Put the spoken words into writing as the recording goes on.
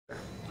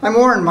I'm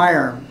Warren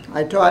Meyer.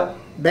 I taught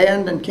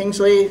band in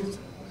Kingsley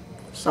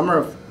from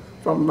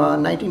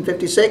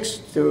 1956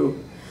 to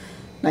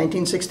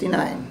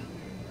 1969.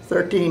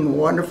 13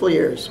 wonderful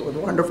years with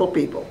wonderful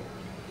people.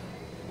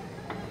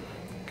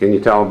 Can you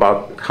tell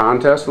about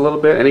contests a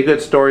little bit? Any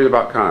good stories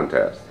about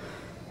contests?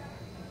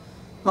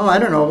 Oh, I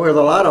don't know. There's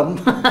a lot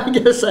of them. I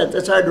guess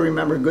it's hard to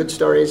remember good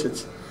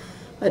stories.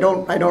 I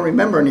don't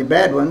remember any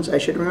bad ones. I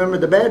should remember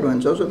the bad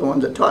ones. Those are the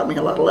ones that taught me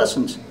a lot of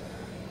lessons.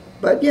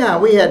 But yeah,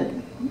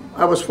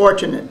 I was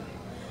fortunate.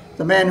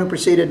 The man who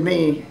preceded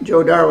me,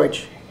 Joe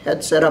Darwich,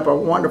 had set up a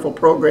wonderful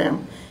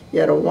program. He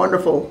had a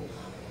wonderful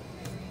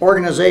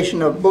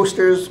organization of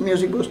boosters,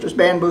 music boosters,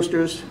 band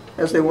boosters,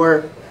 as they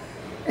were.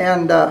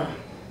 And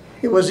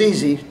it was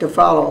easy to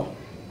follow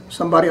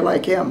somebody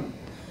like him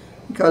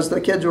because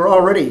the kids were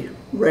already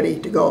ready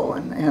to go.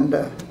 And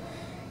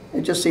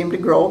it just seemed to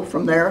grow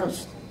from there.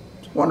 It's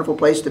a wonderful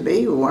place to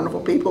be,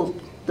 wonderful people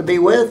to be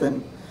with.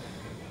 And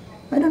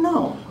I don't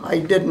know. I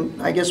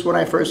guess when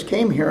I first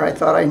came here, I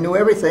thought I knew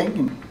everything,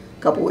 and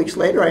a couple weeks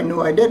later, I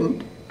knew I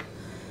didn't.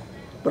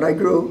 But I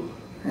grew,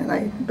 and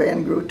the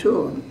band grew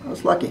too, and I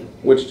was lucky.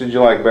 Which did you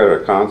like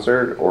better, a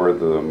concert or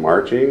the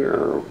marching,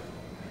 or?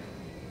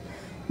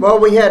 Well,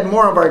 we had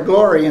more of our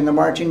glory in the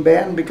marching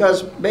band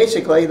because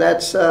basically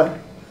that's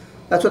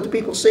what the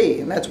people see,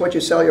 and that's what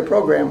you sell your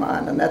program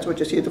on, and that's what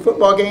you see at the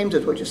football games,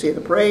 it's what you see at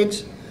the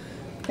parades,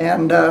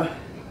 and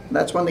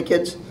that's when the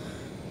kids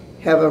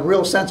have a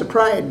real sense of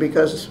pride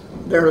because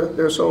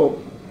they're so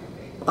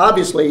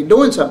obviously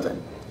doing something.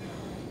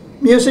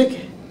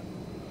 Music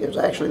is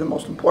actually the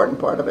most important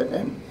part of it,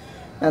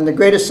 and the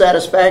greatest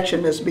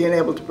satisfaction is being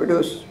able to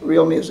produce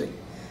real music.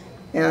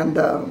 And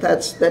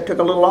that took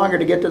a little longer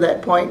to get to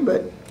that point,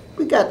 but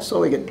we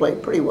could play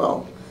pretty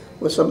well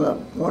with some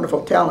of the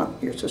wonderful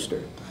talent, your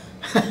sister,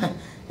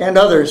 and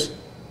others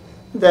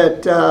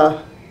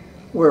that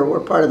were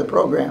part of the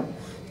program.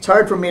 It's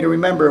hard for me to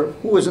remember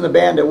who was in the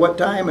band at what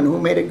time and who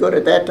made it good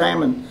at that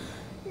time, and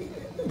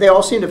they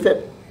all seem to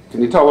fit.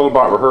 Can you tell a little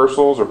about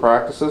rehearsals or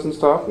practices and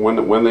stuff,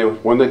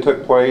 when they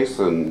took place?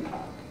 And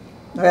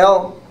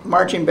well,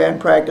 marching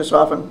band practice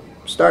often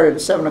started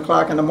at 7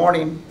 o'clock in the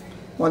morning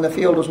when the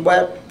field was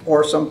wet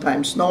or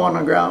sometimes snow on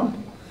the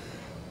ground.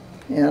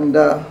 And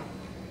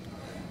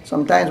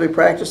sometimes we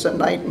practiced at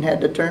night and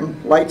had to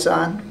turn lights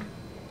on.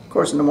 Of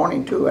course, in the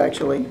morning too,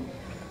 actually.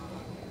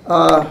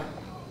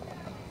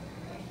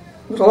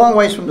 It was a long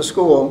ways from the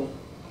school,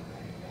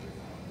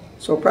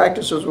 so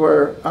practices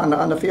were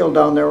on the field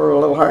down there were a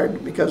little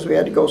hard because we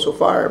had to go so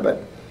far.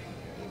 But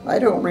I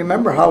don't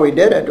remember how we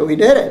did it. We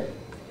did it.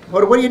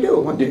 What do you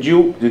do?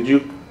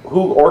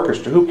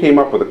 Who came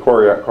up with the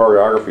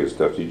choreography and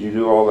stuff? Did you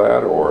do all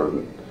that, or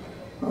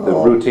the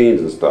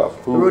routines and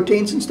stuff? The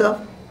routines and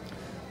stuff?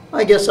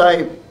 I guess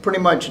I pretty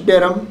much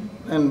did them,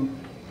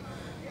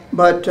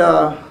 but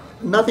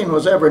nothing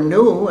was ever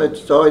new.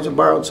 It's always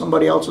borrowed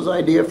somebody else's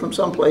idea from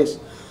someplace.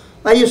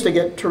 I used to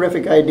get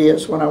terrific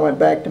ideas when I went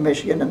back to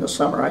Michigan in the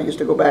summer. I used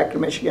to go back to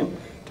Michigan,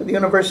 to the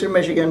University of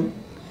Michigan,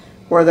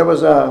 where there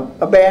was a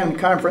band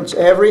conference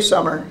every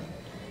summer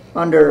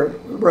under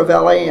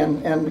Ravelli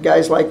and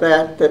guys like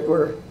that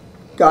were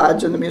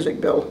gods in the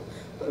music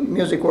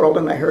world,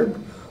 and I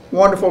heard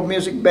wonderful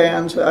music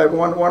bands,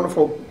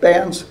 wonderful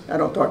bands. I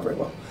don't talk very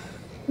well.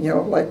 You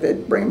know, like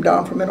they'd bring them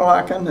down from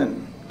Interlaken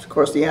and, of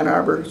course, the Ann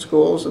Arbor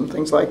schools and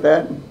things like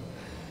that.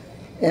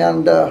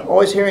 And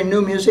always hearing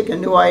new music and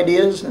new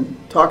ideas and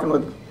talking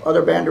with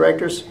other band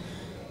directors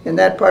in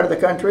that part of the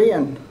country.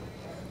 And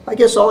I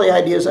guess all the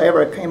ideas I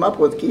ever came up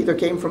with either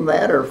came from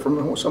that or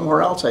from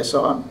somewhere else I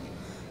saw.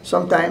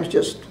 Sometimes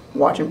just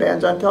watching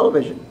bands on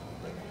television.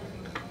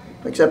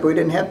 Except we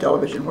didn't have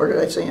television. Where did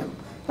I see them?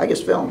 I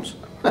guess films.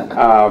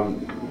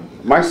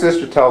 My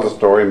sister tells a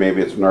story, maybe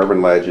it's an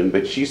urban legend,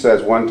 but she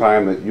says one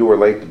time that you were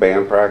late to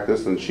band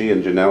practice and she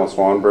and Janelle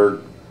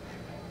Swanberg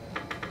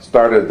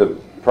started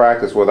the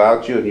practice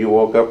without you and you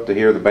woke up to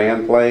hear the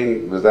band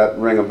playing. Does that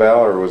ring a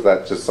bell, or was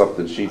that just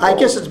something she told? I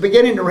guess it's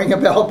beginning to ring a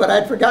bell, but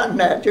I'd forgotten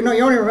that. You know,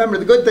 you only remember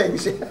the good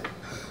things.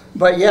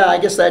 But yeah, I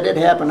guess that did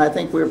happen. I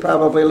think we were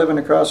probably living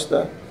across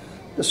the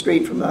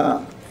street from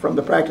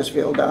the practice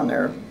field down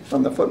there,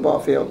 from the football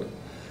field.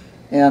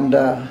 And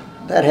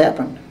that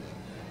happened.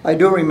 I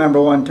do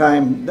remember one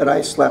time that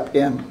I slept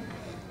in,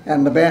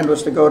 and the band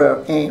was to go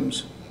to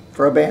Ames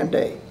for a band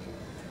day.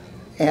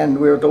 And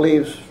we were to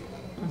leave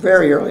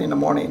very early in the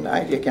morning.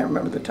 I can't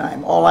remember the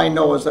time. All I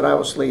know is that I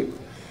was asleep.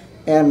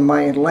 And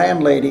my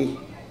landlady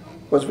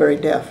was very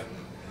deaf.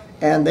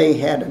 And they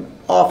had an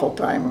awful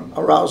time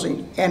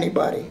arousing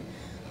anybody.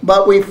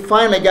 But we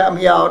finally got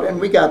me out, and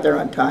we got there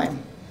on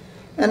time.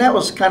 And that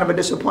was kind of a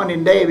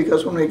disappointing day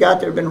because when we got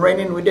there, it had been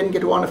raining, we didn't get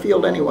to go on the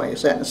field anyway,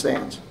 sat in the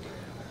stands.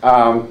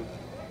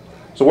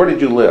 So where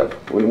did you live?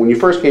 When you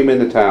first came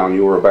into town,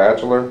 you were a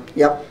bachelor?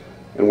 Yep.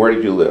 And where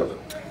did you live?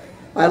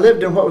 I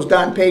lived in what was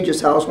Don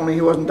Page's house, only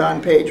he wasn't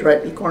Don Page,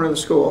 right in the corner of the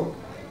school.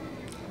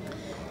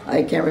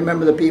 I can't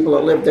remember the people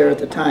that lived there at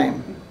the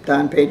time.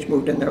 Don Page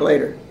moved in there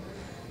later.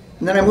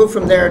 And then I moved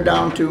from there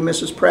down to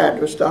Mrs. Pratt,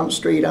 who was down the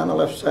street on the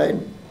left side.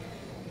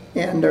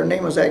 And her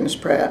name was Agnes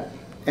Pratt.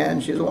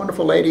 and she's a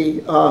wonderful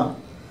lady.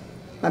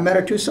 I met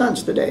her two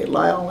sons today,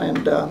 Lyle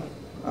and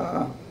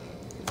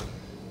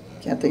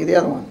can't think of the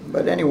other one,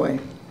 but anyway.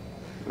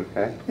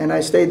 Okay. And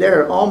I stayed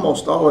there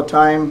almost all the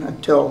time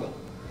until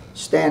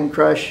Stan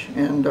Crush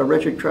and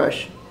Richard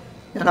Crush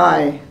and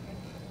I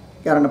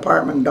got an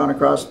apartment down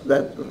across from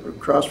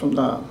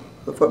the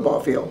football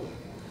field,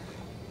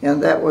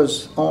 and that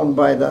was owned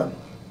by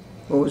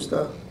who was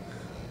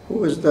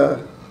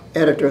the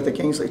editor of the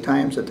Kingsley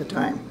Times at the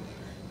time.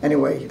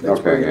 Anyway, that's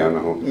Okay, yeah,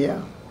 where, no.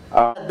 yeah.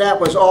 That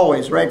was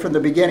always right from the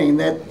beginning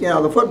that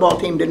the football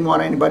team didn't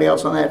want anybody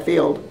else on that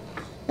field,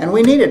 and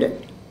we needed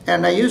it,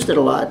 and I used it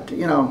a lot.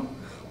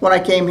 When I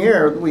came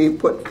here, we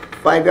put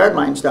 5-yard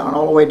lines down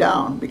all the way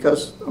down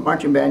because a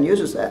marching band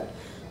uses that.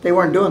 They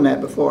weren't doing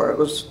that before. It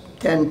was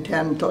 10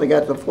 until they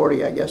got to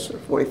 40, I guess, or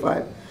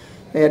 45.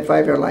 They had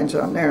 5-yard lines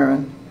down there,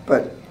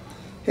 but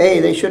hey,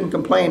 they shouldn't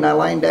complain. I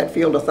lined that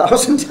field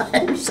 1,000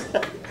 times.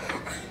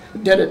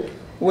 Did it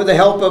with the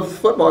help of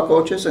football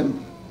coaches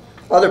and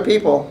other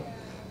people.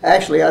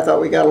 Actually, I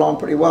thought we got along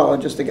pretty well.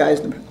 Just the guys.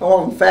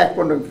 Oh, in fact,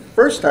 when we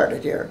first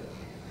started here,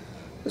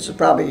 this has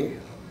probably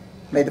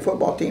made the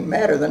football team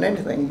madder than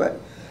anything, but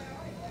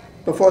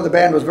before the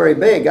band was very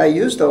big, I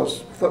used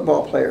those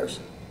football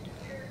players.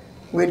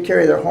 We'd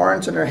carry their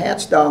horns and their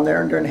hats down there,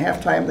 and during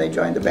halftime they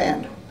joined the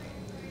band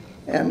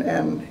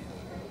and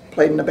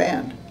played in the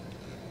band.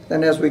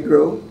 Then as we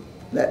grew,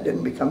 that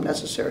didn't become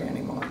necessary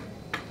anymore.